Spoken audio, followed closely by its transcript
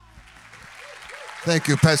Thank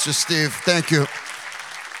you, Pastor Steve. Thank you.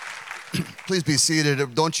 Please be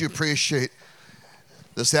seated. Don't you appreciate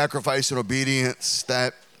the sacrifice and obedience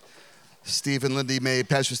that Steve and Lindy made,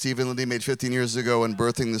 Pastor Steve and Lindy made 15 years ago in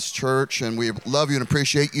birthing this church? And we love you and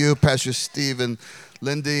appreciate you, Pastor Steve and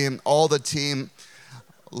Lindy, and all the team,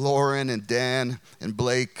 Lauren and Dan and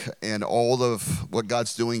Blake, and all of what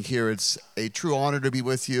God's doing here. It's a true honor to be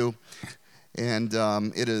with you. And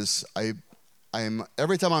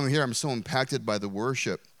every time I'm here, I'm so impacted by the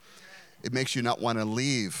worship. It makes you not want to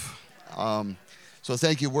leave. So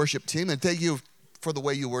thank you, worship team, and thank you for the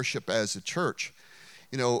way you worship as a church.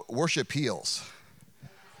 You know, worship heals.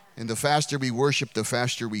 And the faster we worship, the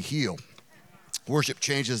faster we heal. Worship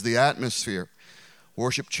changes the atmosphere.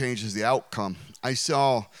 Worship changes the outcome. I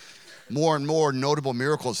saw more and more notable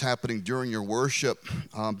miracles happening during your worship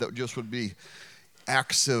that just would be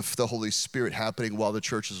acts of the Holy Spirit happening while the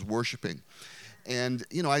church is worshiping. And,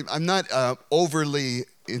 you know, I'm not overly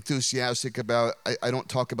enthusiastic about, I don't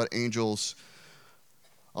talk about angels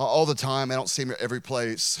all the time. I don't see them at every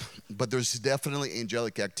place. But there's definitely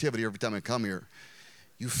angelic activity every time I come here.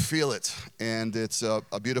 You feel it, and it's a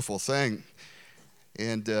beautiful thing.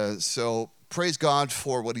 And so praise God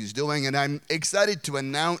for what he's doing. And I'm excited to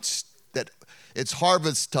announce that it's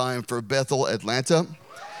harvest time for Bethel, Atlanta.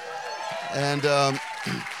 And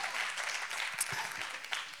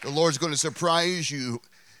the Lord's going to surprise you,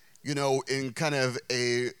 you know, in kind of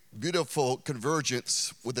a beautiful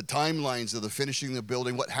convergence with the timelines of the finishing the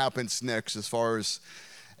building, what happens next as far as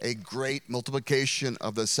a great multiplication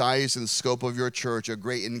of the size and scope of your church, a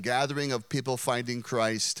great ingathering of people finding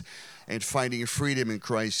Christ and finding freedom in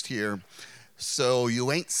Christ here. So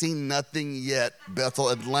you ain't seen nothing yet, Bethel,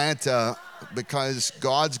 Atlanta, because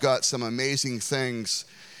God's got some amazing things.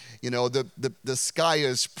 You know, the sky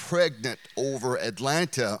is pregnant over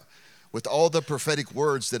Atlanta with all the prophetic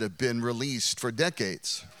words that have been released for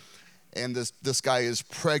decades. And the sky is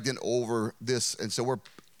pregnant over this. And so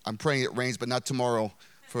I'm praying it rains, but not tomorrow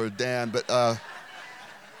for Dan. But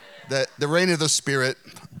the rain of the Spirit,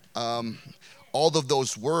 all of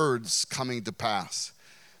those words coming to pass.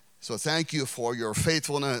 So thank you for your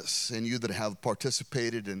faithfulness, and you that have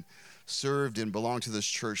participated and served and belonged to this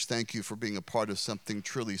church. Thank you for being a part of something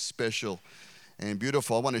truly special and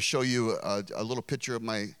beautiful. I want to show you a little picture of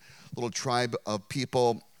my little tribe of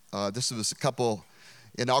people. This was a couple.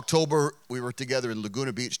 In October, we were together in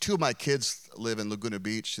Laguna Beach. Two of my kids live in Laguna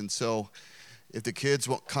Beach, and so if the kids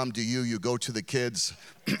won't come to you, you go to the kids.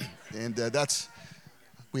 And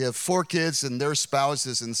we have 4 kids and their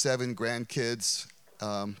spouses and 7 grandkids,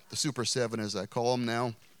 the Super 7 as I call them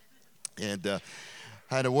now. And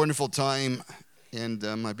had a wonderful time, and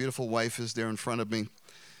my beautiful wife is there in front of me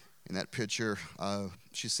in that picture.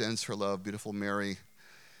 She sends her love, beautiful Mary,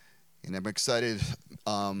 and I'm excited.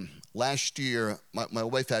 Last year, my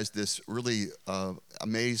wife has this really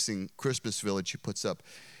amazing Christmas village she puts up.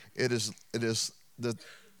 It is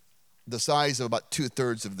the size of about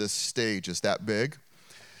 2/3 of this stage is that big,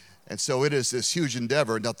 and so it is this huge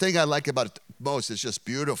endeavor. Now, the thing I like about it most is just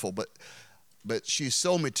beautiful, but she's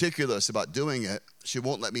so meticulous about doing it, she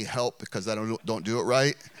won't let me help because I don't do it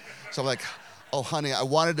right. So I'm like, oh, honey, I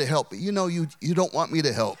wanted to help, but you know you don't want me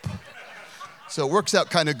to help. So it works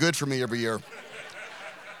out kind of good for me every year.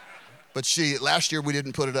 But last year we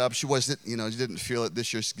didn't put it up. She wasn't, she didn't feel it.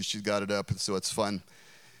 This year she's got it up, and so it's fun.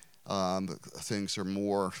 Things are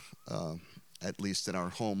more, at least in our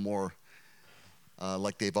home, more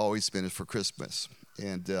like they've always been for Christmas.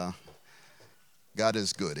 And God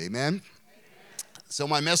is good, amen? So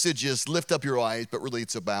my message is lift up your eyes, but really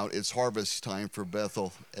it's harvest time for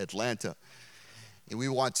Bethel, Atlanta. And we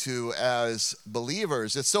want to, as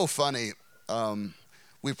believers, it's so funny,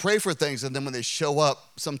 we pray for things, and then when they show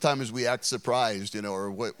up, sometimes we act surprised,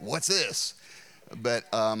 or what's this? But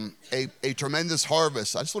a tremendous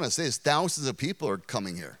harvest. I just want to say this, thousands of people are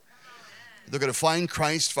coming here. They're going to find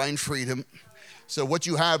Christ, find freedom. So what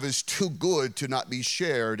you have is too good to not be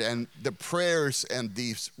shared, and the prayers and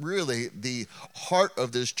the heart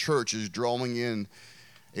of this church is drawing in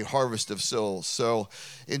a harvest of souls. So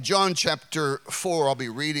in John chapter 4, I'll be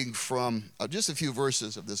reading from just a few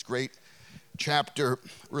verses of this great chapter.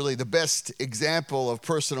 Really the best example of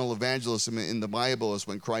personal evangelism in the Bible is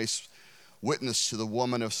when Christ witnessed to the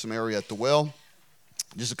woman of Samaria at the well.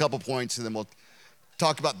 Just a couple points, and then we'll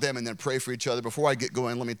talk about them and then pray for each other. Before I get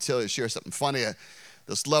going, let me share something funny.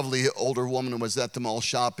 This lovely older woman was at the mall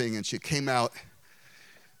shopping, and she came out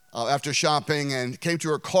after shopping and came to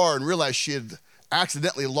her car and realized she had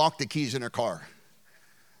accidentally locked the keys in her car.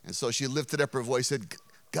 And so she lifted up her voice and said,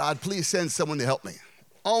 God, please send someone to help me.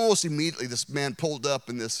 Almost immediately, this man pulled up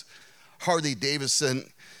in this Harley Davidson,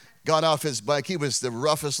 got off his bike. He was the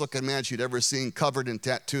roughest looking man she'd ever seen, covered in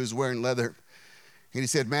tattoos, wearing leather. And he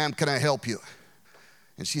said, "Ma'am, can I help you?"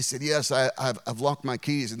 And she said, "Yes, I've locked my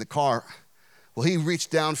keys in the car." Well, he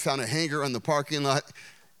reached down, found a hanger on the parking lot,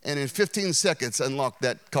 and in 15 seconds unlocked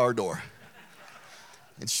that car door.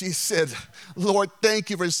 And she said, "Lord, thank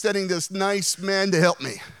you for sending this nice man to help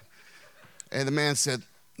me." And the man said,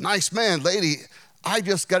 "Nice man, lady, I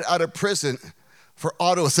just got out of prison for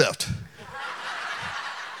auto theft."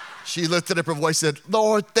 She lifted up her voice and said,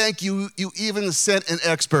 "Lord, thank you. You even sent an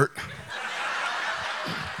expert."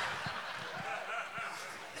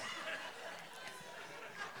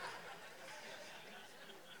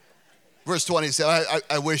 Verse 27,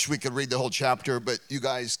 I wish we could read the whole chapter, but you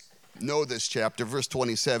guys know this chapter. Verse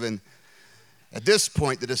 27, at this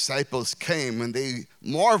point, the disciples came and they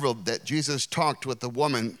marveled that Jesus talked with the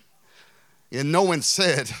woman. And no one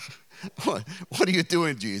said, "What are you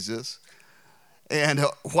doing, Jesus? And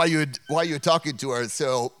why are you talking to her?"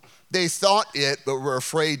 So they thought it, but were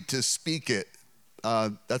afraid to speak it.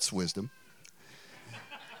 That's wisdom.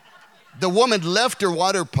 The woman left her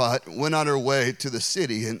water pot, went on her way to the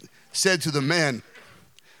city, and said to the man,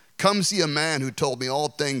 "Come see a man who told me all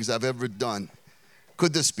things I've ever done.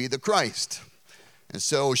 Could this be the Christ?" And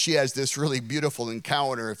so she has this really beautiful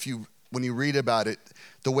encounter. When you read about it,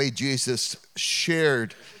 the way Jesus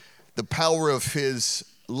shared the power of his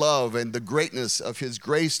love and the greatness of his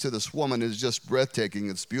grace to this woman is just breathtaking.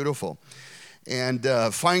 It's beautiful. And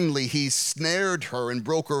finally, he snared her and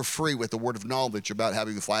broke her free with the word of knowledge about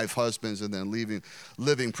having 5 husbands and then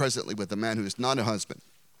living presently with a man who is not a husband.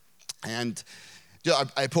 And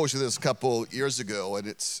I posted this a couple years ago,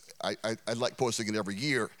 and I like posting it every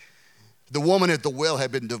year. The woman at the well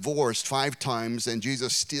had been divorced 5 times, and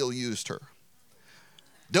Jesus still used her.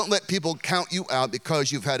 Don't let people count you out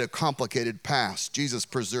because you've had a complicated past. Jesus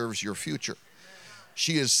preserves your future.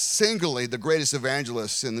 She is singularly the greatest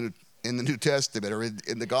evangelist in the New Testament or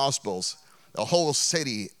in the Gospels. The whole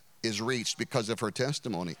city is reached because of her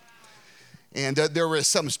testimony. And there was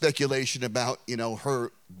some speculation about,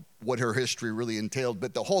 what her history really entailed.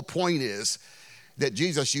 But the whole point is that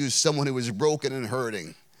Jesus used someone who was broken and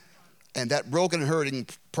hurting. And that broken and hurting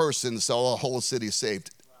person saw a whole city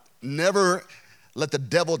saved. Never let the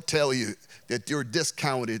devil tell you that you're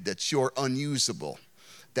discounted, that you're unusable,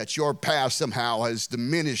 that your past somehow has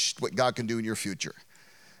diminished what God can do in your future.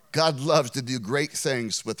 God loves to do great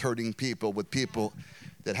things with hurting people, with people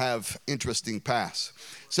that have interesting pasts.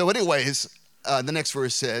 So anyways, the next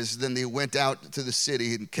verse says, then they went out to the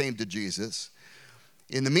city and came to Jesus.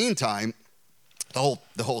 In the meantime,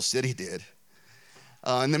 the whole city did.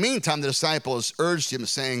 In the meantime, the disciples urged him,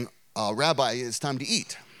 saying, "Rabbi, it's time to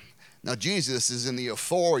eat." Now, Jesus is in the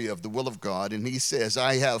euphoria of the will of God, and he says,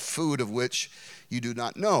 "I have food of which you do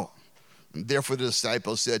not know." And therefore, the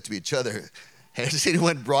disciples said to each other, "Has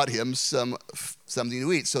anyone brought him something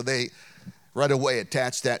to eat?" So they right away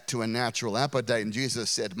attached that to a natural appetite. And Jesus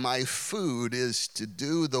said, "My food is to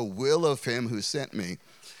do the will of him who sent me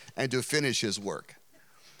and to finish his work."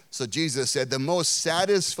 So Jesus said, the most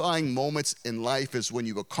satisfying moments in life is when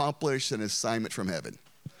you accomplish an assignment from heaven.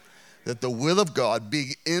 That the will of God,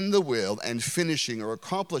 being in the will and finishing or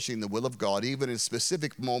accomplishing the will of God, even in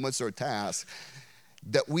specific moments or tasks,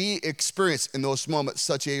 that we experience in those moments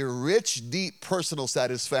such a rich, deep personal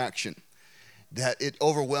satisfaction that it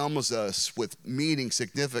overwhelms us with meaning,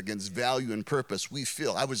 significance, value, and purpose. We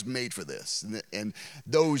feel, I was made for this. And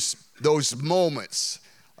those moments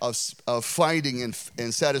of finding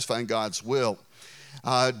and satisfying God's will.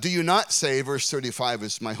 Do you not say, verse 35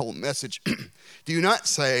 is my whole message, do you not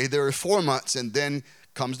say there are 4 months and then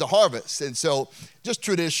comes the harvest? And so just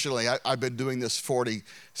traditionally, I've been doing this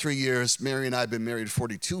 43 years. Mary and I have been married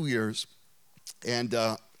 42 years. And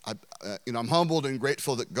I'm humbled and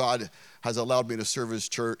grateful that God has allowed me to serve his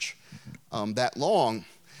church that long.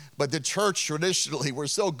 But the church traditionally, we're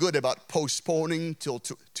so good about postponing till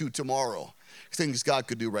to tomorrow things God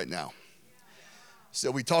could do right now. So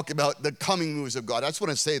we talk about the coming moves of God. I just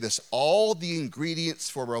want to say this. All the ingredients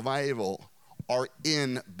for revival are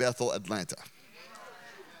in Bethel, Atlanta.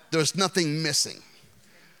 There's nothing missing.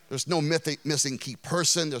 There's no missing key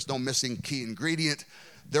person. There's no missing key ingredient.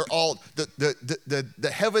 They're all,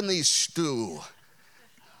 the heavenly stew.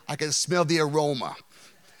 I can smell the aroma.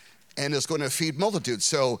 And it's going to feed multitudes.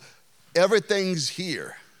 So everything's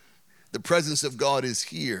here. The presence of God is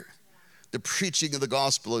here. The preaching of the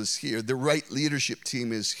gospel is here. The right leadership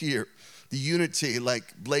team is here. The unity,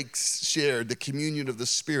 like Blake shared, the communion of the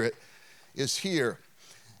Spirit is here.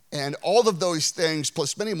 And all of those things,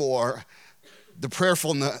 plus many more, the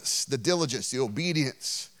prayerfulness, the diligence, the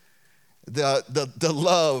obedience, the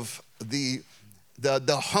love, the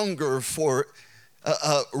the hunger for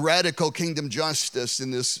radical kingdom justice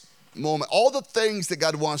in this moment. All the things that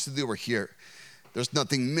God wants to do are here. There's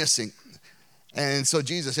nothing missing. And so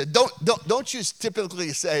Jesus said, don't you typically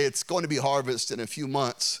say it's going to be harvest in a few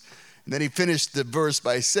months? And then he finished the verse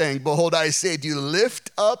by saying, behold, I say to you,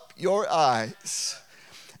 lift up your eyes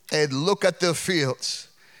and look at the fields.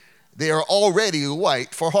 They are already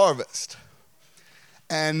white for harvest.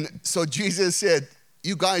 And so Jesus said,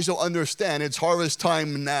 you guys don't understand. It's harvest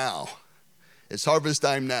time now. It's harvest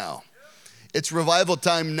time now. It's revival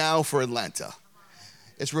time now for Atlanta.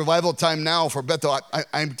 It's revival time now for Bethel.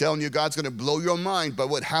 I'm telling you, God's going to blow your mind by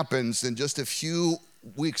what happens in just a few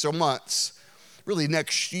weeks or months, really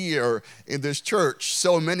next year in this church.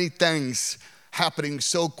 So many things happening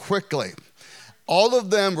so quickly. All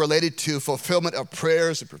of them related to fulfillment of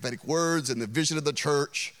prayers and prophetic words and the vision of the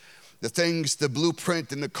church, the things, the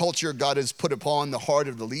blueprint and the culture God has put upon the heart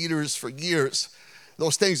of the leaders for years.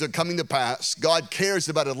 Those things are coming to pass. God cares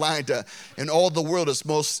about Atlanta, and all the world is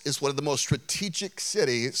one of the most strategic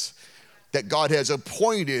cities that God has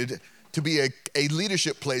appointed to be a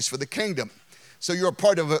leadership place for the kingdom. So you're a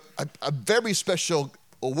part of a very special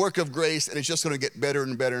work of grace, and it's just going to get better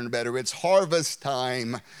and better and better. It's harvest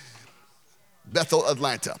time, Bethel,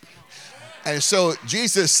 Atlanta. And so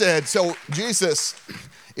Jesus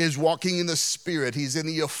is walking in the Spirit. He's in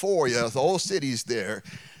the euphoria. The whole city's there.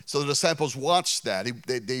 So the disciples watched that.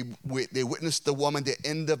 They witnessed the woman, the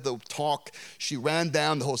end of the talk. She ran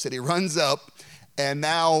down, the whole city runs up, and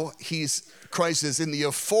now Christ is in the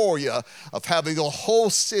euphoria of having a whole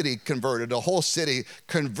city converted, a whole city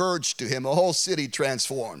converged to him, a whole city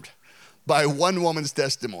transformed by one woman's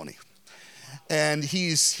testimony. And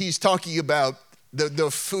he's talking about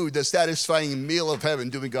the food, the satisfying meal of heaven,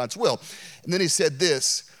 doing God's will. And then he said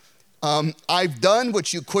this, I've done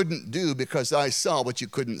what you couldn't do because I saw what you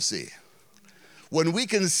couldn't see. When we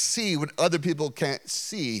can see what other people can't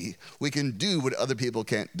see, we can do what other people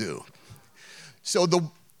can't do. So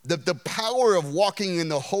the power of walking in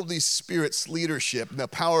the Holy Spirit's leadership, and the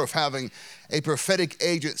power of having a prophetic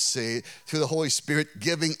agency through the Holy Spirit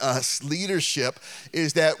giving us leadership,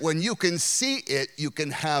 is that when you can see it, you can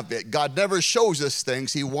have it. God never shows us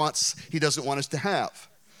things He doesn't want us to have.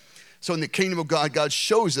 So in the kingdom of God, God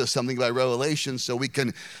shows us something by revelation so we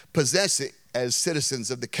can possess it as citizens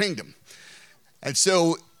of the kingdom. And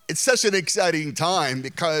so it's such an exciting time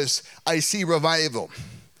because I see revival.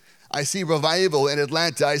 I see revival in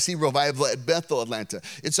Atlanta. I see revival at Bethel, Atlanta.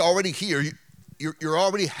 It's already here. You're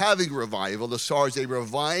already having revival as far as a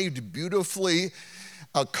revived, beautifully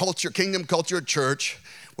kingdom culture church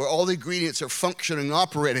where all the ingredients are functioning,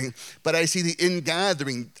 operating. But I see the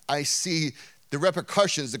ingathering. I see the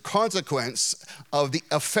repercussions, the consequence of the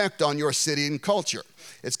effect on your city and culture.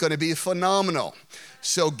 It's going to be phenomenal.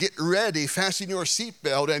 So get ready, fasten your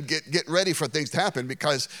seatbelt, and get ready for things to happen,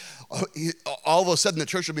 because all of a sudden the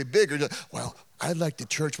church will be bigger. Well, I liked the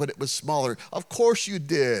church when it was smaller. Of course you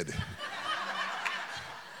did.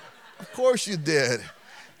 Of course you did.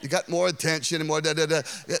 You got more attention and more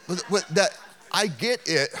I get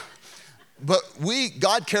it. But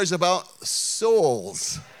God cares about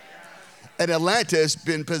souls. And Atlanta has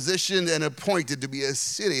been positioned and appointed to be a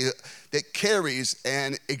city that carries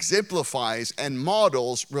and exemplifies and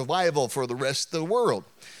models revival for the rest of the world.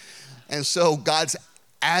 And so God's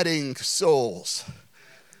adding souls.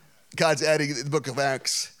 God's adding in the book of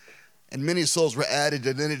Acts. And many souls were added,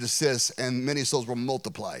 and then it just says, and many souls were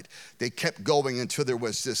multiplied. They kept going until there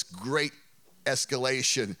was this great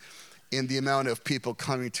escalation in the amount of people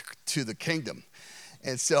coming to the kingdom.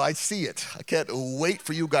 And so I see it. I can't wait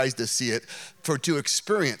for you guys to see it, to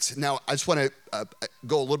experience. Now, I just want to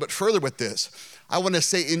go a little bit further with this. I want to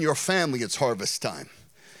say in your family, it's harvest time.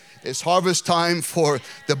 It's harvest time for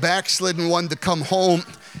the backslidden one to come home.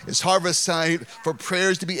 It's harvest time for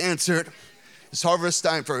prayers to be answered. It's harvest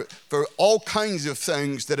time for all kinds of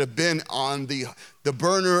things that have been on the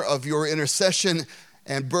burner of your intercession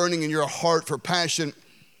and burning in your heart for passion,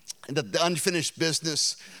 and the unfinished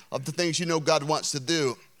business of the things you know God wants to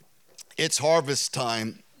do. It's harvest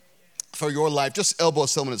time for your life. Just elbow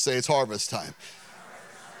someone and say, it's harvest time.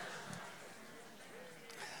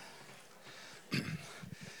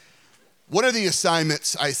 One of the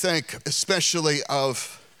assignments, I think, especially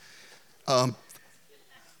of the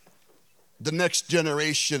next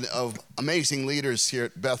generation of amazing leaders here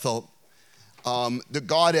at Bethel, that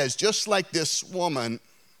God has, just like this woman,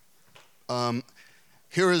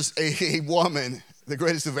 here is a woman, the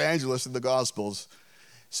greatest evangelist in the Gospels.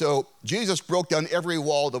 So Jesus broke down every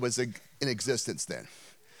wall that was in existence then.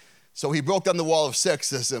 So he broke down the wall of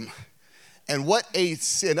sexism. And what a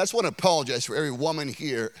sin. I just want to apologize for every woman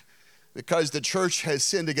here because the church has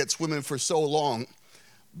sinned against women for so long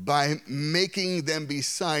by making them be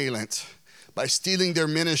silent, by stealing their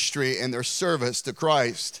ministry and their service to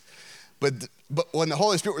Christ. But when the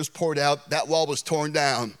Holy Spirit was poured out, that wall was torn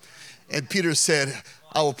down. And Peter said,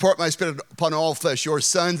 I will pour out my spirit upon all flesh. Your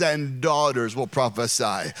sons and daughters will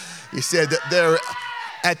prophesy. He said that there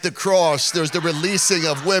at the cross, there's the releasing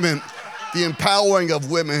of women, the empowering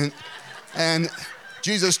of women. And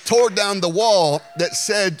Jesus tore down the wall that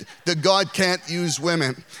said that God can't use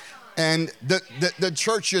women. And the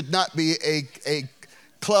church should not be a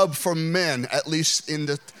club for men, at least in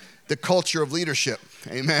the culture of leadership.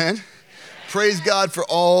 Amen. Praise God for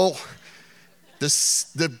all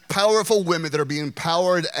the powerful women that are being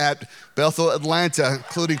empowered at Bethel Atlanta,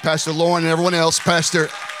 including Pastor Lauren and everyone else, Pastor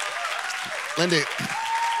Lindy.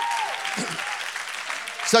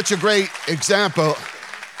 Such a great example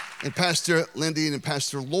in Pastor Lindy and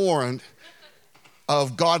Pastor Lauren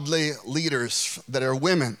of godly leaders that are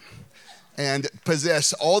women and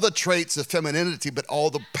possess all the traits of femininity, but all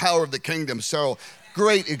the power of the kingdom. So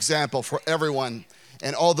great example for everyone.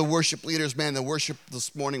 And all the worship leaders, man, the worship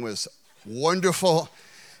this morning was wonderful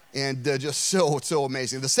and just so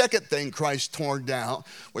amazing. The second thing Christ tore down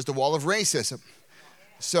was the wall of racism.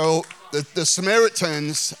 So the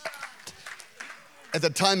Samaritans, at the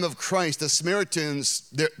time of Christ, the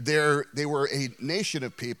Samaritans, they were a nation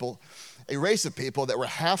of people, a race of people that were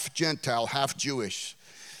half Gentile, half Jewish.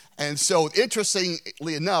 And so,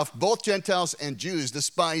 interestingly enough, both Gentiles and Jews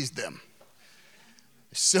despised them.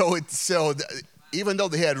 So even though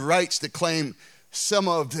they had rights to claim some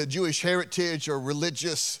of the Jewish heritage or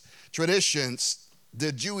religious traditions,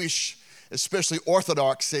 the Jewish, especially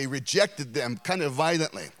Orthodox, they rejected them kind of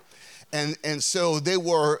violently. And so they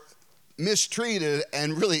were mistreated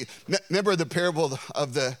and really, remember the parable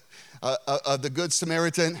of the Good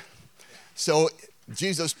Samaritan? So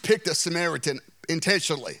Jesus picked a Samaritan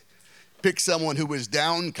intentionally, picked someone who was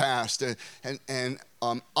downcast and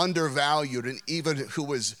undervalued, and even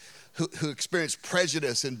who experienced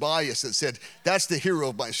prejudice and bias, and said, that's the hero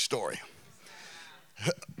of my story.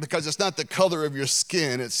 Because it's not the color of your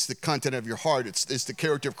skin, it's the content of your heart, it's the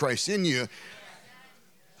character of Christ in you.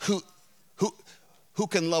 Who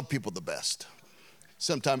can love people the best?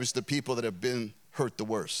 Sometimes it's the people that have been hurt the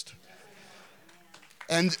worst.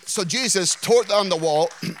 And so Jesus tore down the wall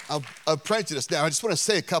of prejudice. Now, I just want to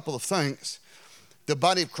say a couple of things. The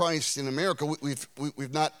body of Christ in America,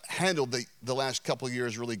 we've not handled the last couple of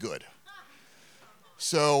years really good.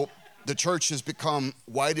 So the church has become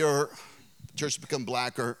whiter, the church has become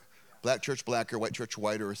blacker, black church blacker, white church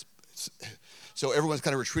whiter. So everyone's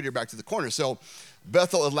kind of retreated back to the corner. So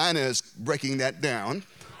Bethel Atlanta is breaking that down,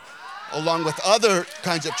 along with other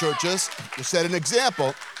kinds of churches, to set an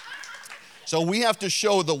example. So we have to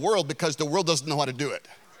show the world, because the world doesn't know how to do it.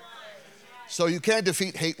 So you can't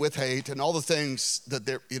defeat hate with hate and all the things that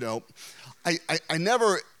they're, I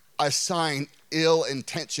never assign ill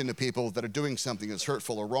intention to people that are doing something that's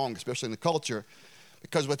hurtful or wrong, especially in the culture,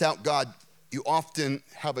 because without God, you often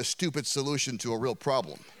have a stupid solution to a real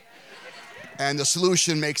problem. And the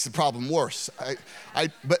solution makes the problem worse.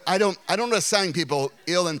 But I don't assign people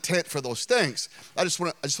ill intent for those things. I just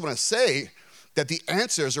want to say that the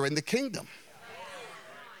answers are in the kingdom.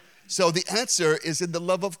 So the answer is in the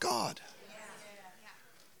love of God.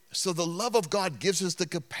 So the love of God gives us the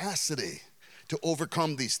capacity to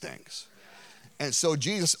overcome these things. And so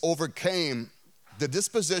Jesus overcame the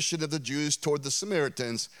disposition of the Jews toward the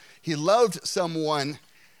Samaritans. He loved someone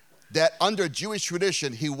that under Jewish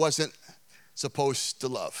tradition he wasn't supposed to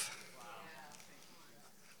love.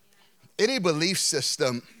 Any belief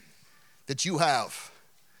system that you have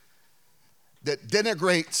that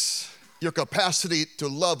denigrates your capacity to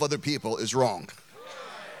love other people is wrong.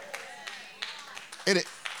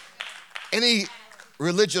 Any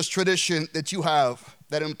religious tradition that you have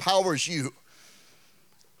that empowers you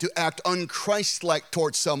to act unchristlike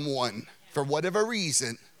towards someone for whatever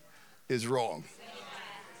reason is wrong.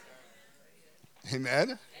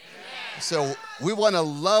 Amen? So we want to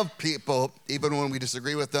love people even when we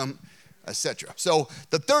disagree with them, etc. So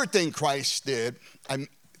the third thing Christ did, I'm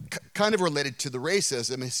kind of related to the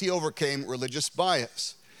racism, is he overcame religious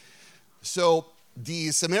bias. So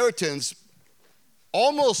the Samaritans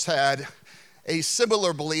almost had a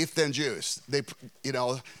similar belief than Jews. They,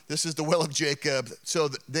 this is the well of Jacob. So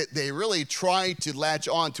they really tried to latch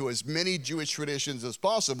on to as many Jewish traditions as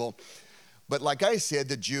possible. But like I said,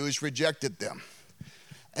 the Jews rejected them.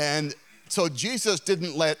 And so Jesus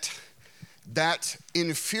didn't let that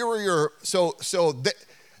inferior,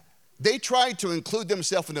 they tried to include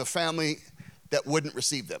themselves in a family that wouldn't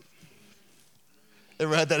receive them.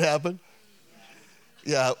 Ever had that happen?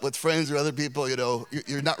 Yeah, with friends or other people,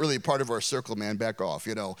 you're not really part of our circle, man. Back off,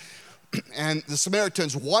 And the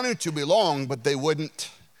Samaritans wanted to belong, but they wouldn't.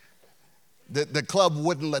 The club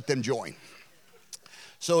wouldn't let them join.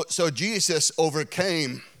 So Jesus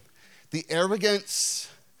overcame the arrogance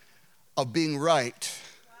of being right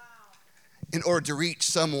in order to reach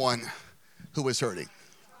someone who was hurting.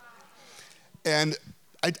 And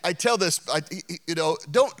I tell this,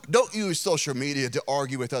 don't use social media to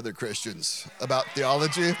argue with other Christians about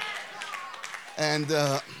theology. And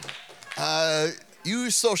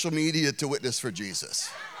use social media to witness for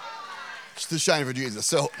Jesus, to shine for Jesus.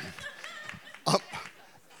 So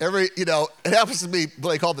it happens to me,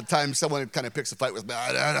 Blake, all the time. Someone kind of picks a fight with me.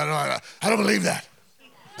 I don't believe that.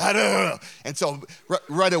 I don't know. And so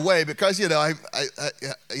right away, because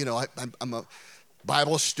I'm a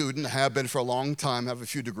Bible student, have been for a long time, have a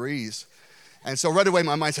few degrees, and so right away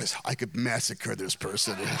my mind says, I could massacre this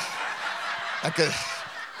person.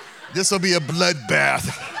 This will be a bloodbath.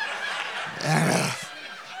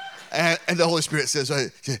 And the Holy Spirit says,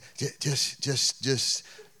 just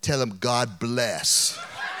tell him God bless.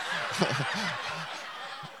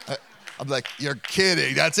 I'm like, you're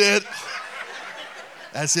kidding. That's it.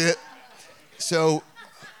 That's it. So,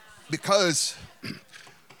 because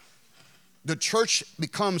the church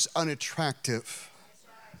becomes unattractive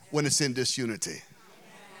when it's in disunity.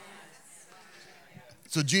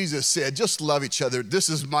 So Jesus said, just love each other. This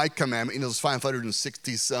is my commandment. There's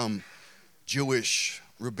 560 some Jewish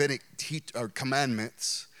rabbinic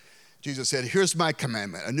commandments. Jesus said, here's my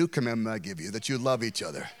commandment, a new commandment I give you, that you love each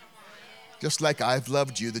other. Just like I've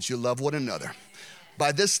loved you, that you love one another.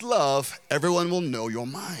 By this love, everyone will know you're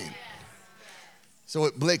mine. So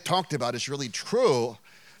what Blake talked about is really true,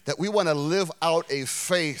 that we want to live out a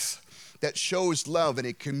faith that shows love and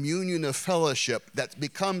a communion of fellowship that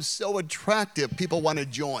becomes so attractive, people want to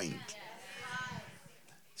join.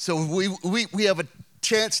 So we have a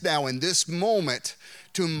chance now in this moment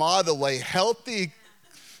to model a healthy,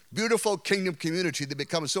 beautiful kingdom community that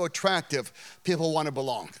becomes so attractive, people want to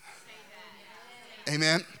belong.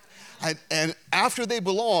 Amen? And after they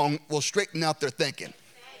belong, we'll straighten out their thinking.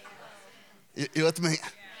 You with me?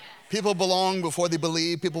 People belong before they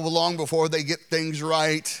believe. People belong before they get things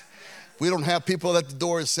right. We don't have people at the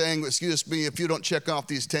door saying, excuse me, if you don't check off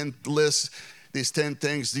these 10 lists, these 10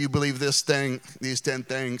 things, do you believe this thing, these 10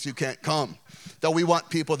 things, you can't come. Though we want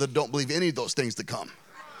people that don't believe any of those things to come.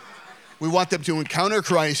 We want them to encounter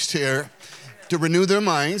Christ here, to renew their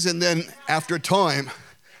minds, and then after time,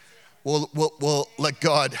 we'll let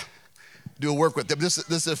God do a work with them. This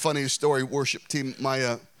is a funny story. Worship team,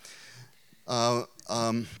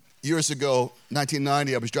 years ago,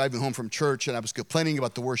 1990, I was driving home from church and I was complaining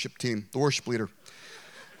about the worship team, the worship leader.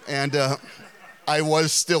 And I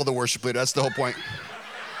was still the worship leader. That's the whole point.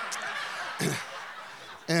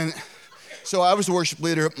 And so I was the worship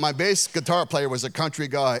leader. My bass guitar player was a country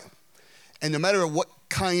guy. And no matter what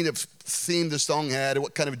kind of theme the song had or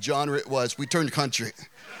what kind of genre it was, we turned country.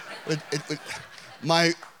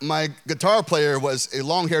 My guitar player was a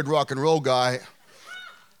long-haired rock and roll guy.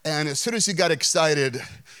 And as soon as he got excited,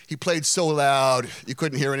 he played so loud, you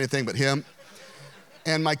couldn't hear anything but him.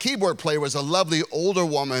 And my keyboard player was a lovely older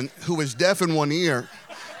woman who was deaf in one ear.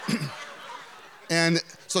 And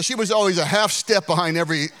so she was always a half step behind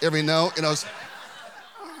every note.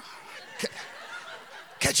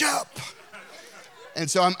 Catch up. And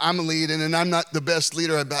so I'm leading, and I'm not the best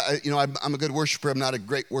leader. I'm a good worshiper. I'm not a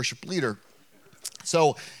great worship leader.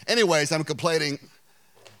 So anyways, I'm complaining.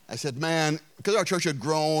 I said, man, because our church had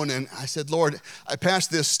grown, and I said, Lord, I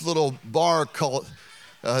passed this little bar called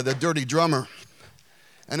the Dirty Drummer.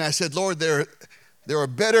 And I said, Lord, there are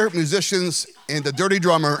better musicians in the Dirty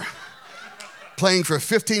Drummer playing for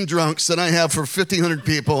 15 drunks than I have for 1,500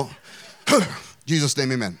 people. Jesus'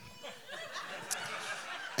 name, amen.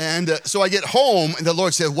 And so I get home, and the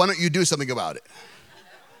Lord said, why don't you do something about it?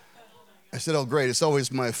 I said, oh, great, it's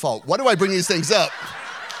always my fault. Why do I bring these things up?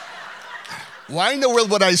 Why in the world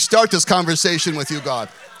would I start this conversation with you, God?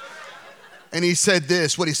 And he said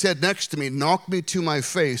this, what he said next to me, knocked me to my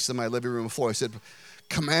face in my living room floor. I said,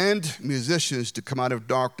 command musicians to come out of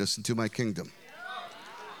darkness into my kingdom.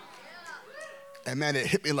 And man, it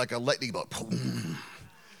hit me like a lightning bolt.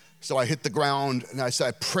 So I hit the ground, and I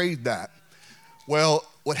prayed that. Well,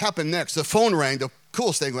 what happened next, the phone rang. The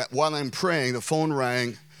coolest thing, while I'm praying, the phone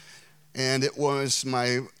rang, and it was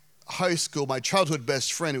my high school, my childhood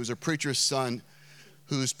best friend, who was a preacher's son,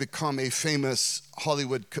 who's become a famous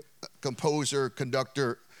Hollywood composer,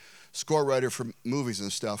 conductor, score writer for movies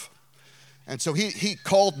and stuff. And so he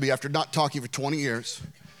called me after not talking for 20 years,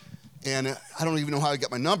 and I don't even know how he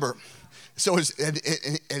got my number. so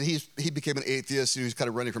he became an atheist, and he was kind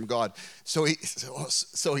of running from God. So he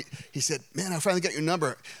said, man, I finally got your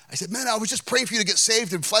number. I said, man, I was just praying for you to get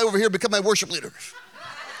saved and fly over here and become my worship leader.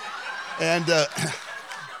 And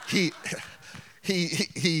he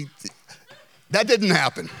that didn't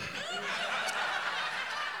happen.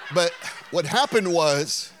 But what happened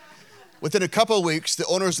was, within a couple of weeks, the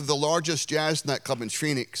owners of the largest jazz nightclub in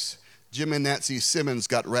Phoenix, Jim and Nancy Simmons,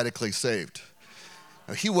 got radically saved.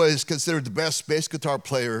 Now, he was considered the best bass guitar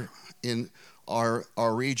player in our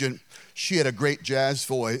region. She had a great jazz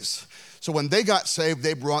voice. So when they got saved,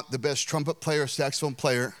 they brought the best trumpet player, saxophone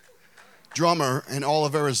player, drummer in all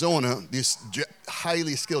of Arizona, these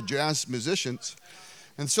highly skilled jazz musicians.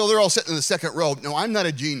 And so they're all sitting in the second row. Now, I'm not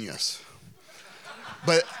a genius,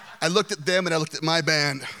 but I looked at them and I looked at my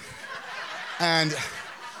band. And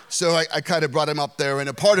so I kind of brought him up there, and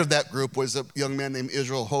a part of that group was a young man named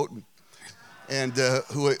Israel Houghton, and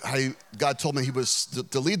God told me he was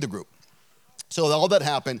to lead the group. So all that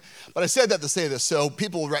happened, but I said that to say this. So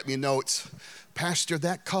people would write me notes. Pastor,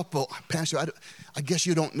 that couple, I guess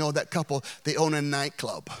you don't know that couple. They own a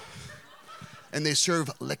nightclub, and they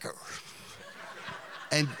serve liquor,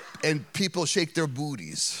 and people shake their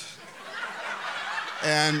booties,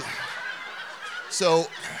 and so.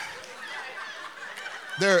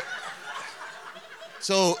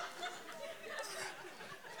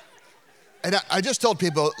 And I just told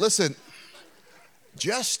people, listen,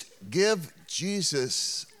 just give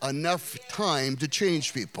Jesus enough time to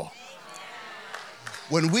change people.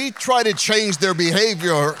 When we try to change their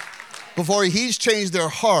behavior before he's changed their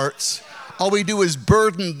hearts, all we do is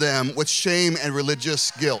burden them with shame and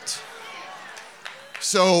religious guilt.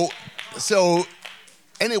 So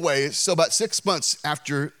anyway, so about 6 months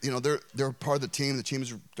after, they're part of the team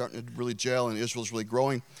is starting to really gel, and Israel's really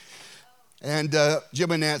growing. And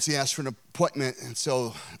Jim and Nancy asked for an appointment, and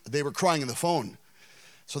so they were crying on the phone.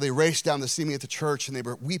 So they raced down to see me at the church, and they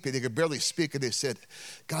were weeping. They could barely speak, and they said,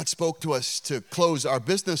 God spoke to us to close our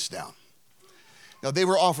business down. Now, they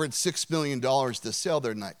were offered $6 million to sell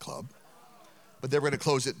their nightclub, but they were going to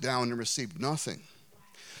close it down and receive nothing.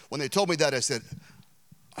 When they told me that, I said,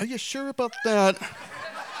 are you sure about that?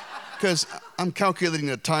 Because I'm calculating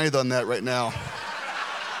a tithe on that right now.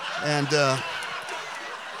 And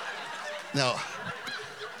no,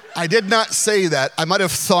 I did not say that. I might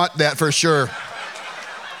have thought that for sure.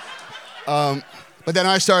 But then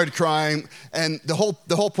I started crying, and the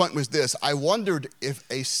whole point was this. I wondered if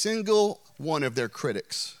a single one of their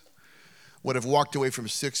critics would have walked away from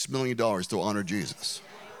 $6 million to honor Jesus.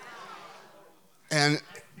 And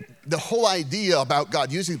the whole idea about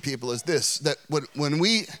God using people is this, that when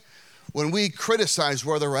we criticize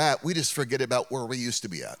where they're at, we just forget about where we used to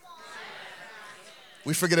be at.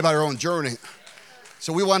 We forget about our own journey.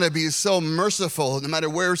 So we want to be so merciful no matter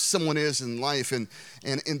where someone is in life and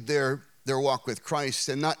in their walk with Christ,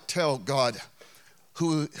 and not tell God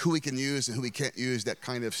who he can use and who he can't use. That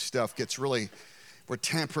kind of stuff gets really, we're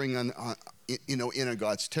tampering on in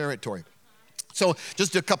God's territory. So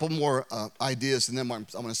just a couple more ideas, and then I'm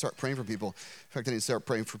going to start praying for people. In fact, I need to start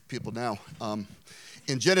praying for people now.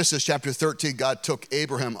 In Genesis chapter 13, God took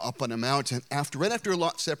Abraham up on a mountain right after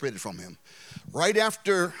Lot separated from him. Right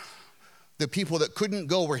after the people that couldn't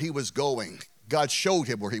go where he was going, God showed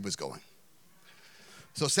him where he was going.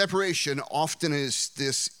 So separation often is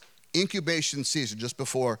this incubation season just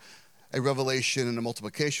before a revelation and a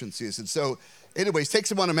multiplication season. So anyways,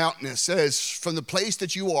 takes him on a mountain, and it says, from the place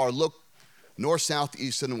that you are, look north, south,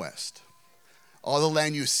 east, and west. All the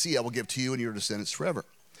land you see I will give to you and your descendants forever.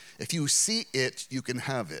 If you see it, you can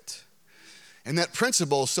have it. And that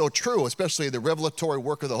principle is so true, especially the revelatory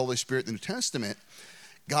work of the Holy Spirit in the New Testament.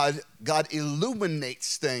 God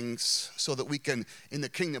illuminates things so that we can, in the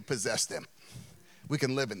kingdom, possess them. We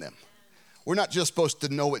can live in them. We're not just supposed to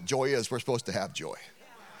know what joy is, we're supposed to have joy.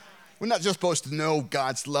 We're not just supposed to know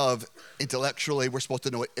God's love intellectually, we're supposed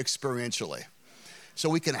to know it experientially. So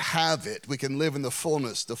we can have it, we can live in the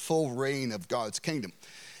fullness, the full reign of God's kingdom.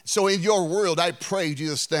 So in your world, I pray in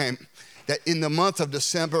Jesus' name that in the month of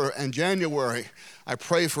December and January, I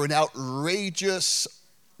pray for an outrageous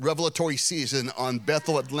revelatory season on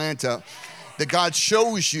Bethel, Atlanta, that God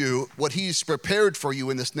shows you what he's prepared for you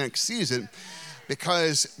in this next season,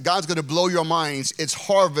 because God's going to blow your minds. It's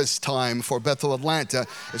harvest time for Bethel, Atlanta.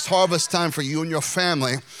 It's harvest time for you and your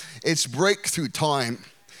family. It's breakthrough time.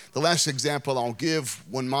 The last example I'll give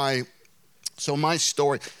my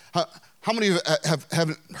story. How many of you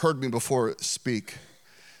haven't heard me before speak?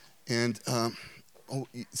 And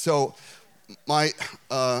so my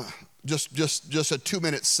just a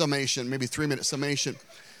 2-minute summation, maybe 3-minute summation.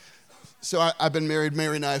 So I've been married,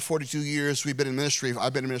 Mary and I, 42 years. We've been in ministry.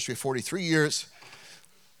 I've been in ministry 43 years.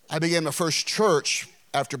 I began my first church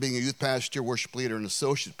after being a youth pastor, worship leader, and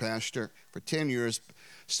associate pastor for 10 years.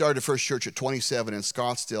 Started the first church at 27 in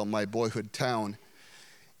Scottsdale, my boyhood town.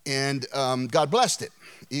 And God blessed it.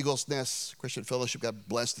 Eagles Nest Christian Fellowship, God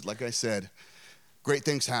blessed it, like I said. Great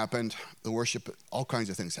things happened. The worship, all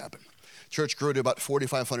kinds of things happened. Church grew to about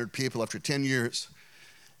 4,500 people after 10 years.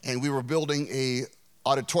 And we were building a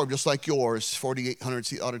auditorium just like yours, 4,800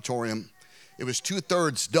 seat auditorium. It was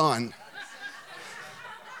 2/3 done.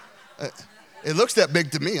 It looks that big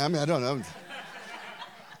to me. I mean, I don't know.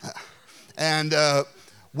 And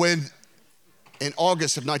when in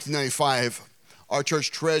August of 1995, our church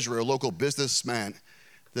treasurer, a local businessman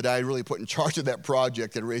that I really put in charge of that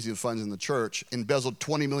project and raising funds in the church, embezzled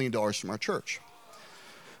 $20 million from our church.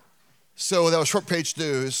 So that was front page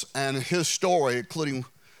news, and his story, including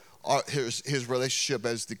his relationship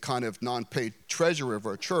as the kind of non-paid treasurer of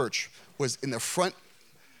our church, was in the front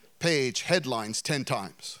page headlines 10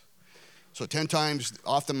 times. So 10 times,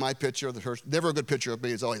 often my picture of the church, never a good picture of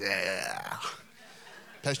me. It's always, yeah.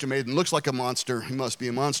 Pastor Maiden looks like a monster. He must be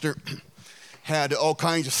a monster. Had all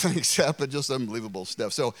kinds of things happen, just unbelievable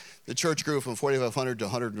stuff. So the church grew from 4,500 to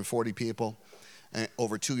 140 people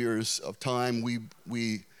over 2 years of time.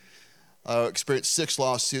 We experienced 6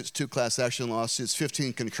 lawsuits, 2 class action lawsuits,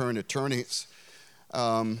 15 concurrent attorneys.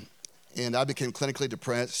 And I became clinically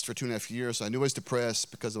depressed for 2.5 years. I knew I was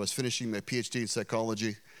depressed because I was finishing my PhD in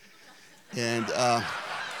psychology. And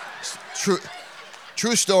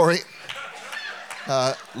true story.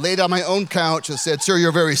 Laid on my own couch and said, "Sir,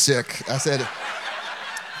 you're very sick." I said,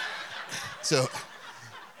 so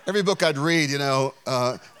every book I'd read,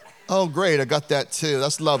 oh, great, I got that too.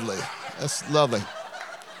 That's lovely. That's lovely.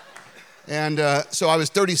 And so I was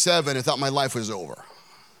 37 and thought my life was over.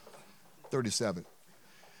 37.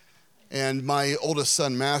 And my oldest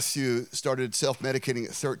son, Matthew, started self-medicating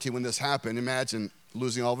at 13 when this happened. Imagine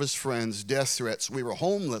losing all of his friends, death threats. We were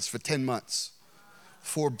homeless for 10 months.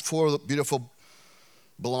 Four beautiful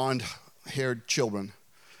blonde-haired children,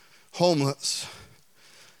 homeless.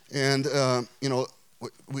 And,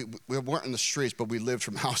 we weren't in the streets, but we lived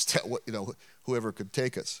from house to, whoever could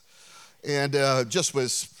take us. And just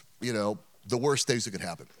was, the worst things that could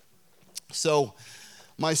happen. So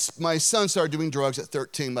my son started doing drugs at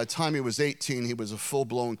 13. By the time he was 18, he was a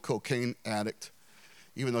full-blown cocaine addict,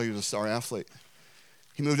 even though he was a star athlete.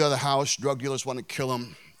 He moved out of the house. Drug dealers want to kill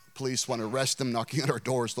him. Police want to arrest him, knocking on our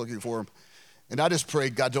doors looking for him. And I just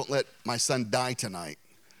prayed, God, don't let my son die tonight.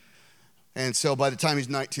 And so by the time he's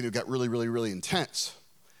 19, it got really, really, really intense.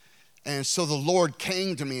 And so the Lord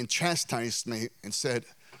came to me and chastised me and said,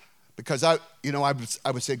 because I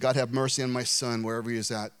would say, God, have mercy on my son wherever he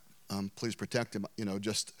is at. Please protect him.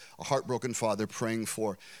 Just a heartbroken father praying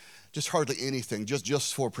for just hardly anything,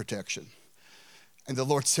 just for protection. And the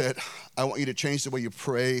Lord said, I want you to change the way you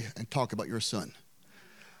pray and talk about your son.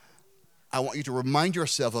 I want you to remind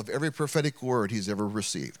yourself of every prophetic word he's ever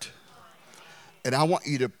received. And I want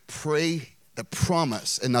you to pray the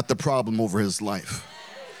promise and not the problem over his life.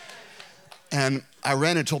 And I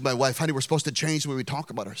ran and told my wife, honey, we're supposed to change the way we talk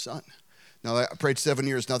about our son. Now, I prayed 7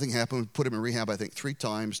 years, nothing happened. We put him in rehab, I think, 3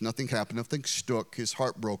 times. Nothing happened, nothing stuck, his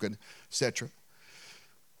heart broken, etc.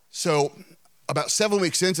 So about 7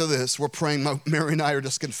 weeks into this, we're praying. Mary and I are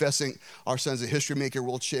just confessing our son's a history maker,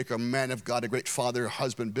 world shaker, a man of God, a great father,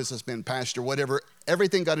 husband, businessman, pastor, whatever,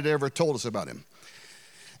 everything God had ever told us about him.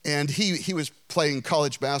 And he was playing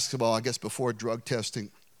college basketball, I guess, before drug testing.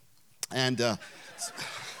 And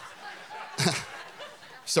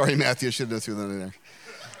sorry, Matthew, I should have threw that in there.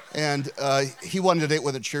 And he wanted to date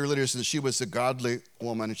one of the cheerleaders, and she was a godly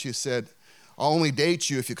woman. And she said, I'll only date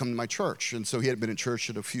you if you come to my church. And so he hadn't been in church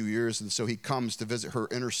in a few years, and so he comes to visit her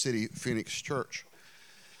inner city Phoenix church.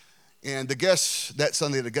 And the guest, that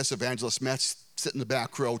Sunday, the guest evangelist, Matt, sit in the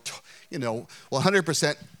back row,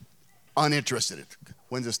 100% uninterested.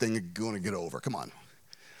 When's this thing going to get over? Come on.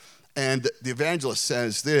 And the evangelist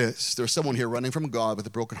says this, there's someone here running from God with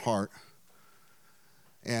a broken heart,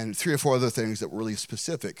 and 3 or 4 other things that were really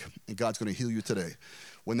specific, and God's going to heal you today.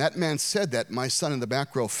 When that man said that, my son in the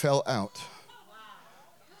back row fell out,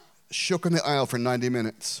 shook in the aisle for 90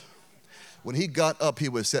 minutes. When he got up, he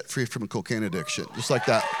was set free from a cocaine addiction, just like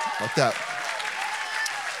that, like that.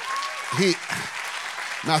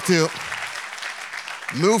 Matthew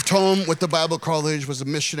moved home with the Bible college, was a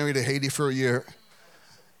missionary to Haiti for a year,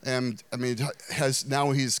 and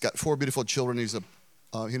he's got 4 beautiful children. He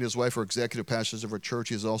and his wife are executive pastors of our church.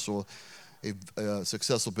 He's also a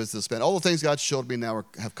successful businessman. All the things God showed me now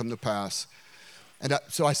have come to pass. And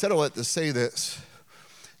so I said all that to say this.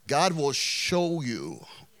 God will show you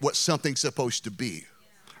what something's supposed to be,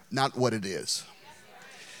 not what it is.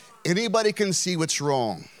 Anybody can see what's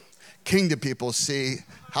wrong. Kingdom people see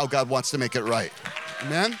how God wants to make it right.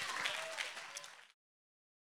 Amen?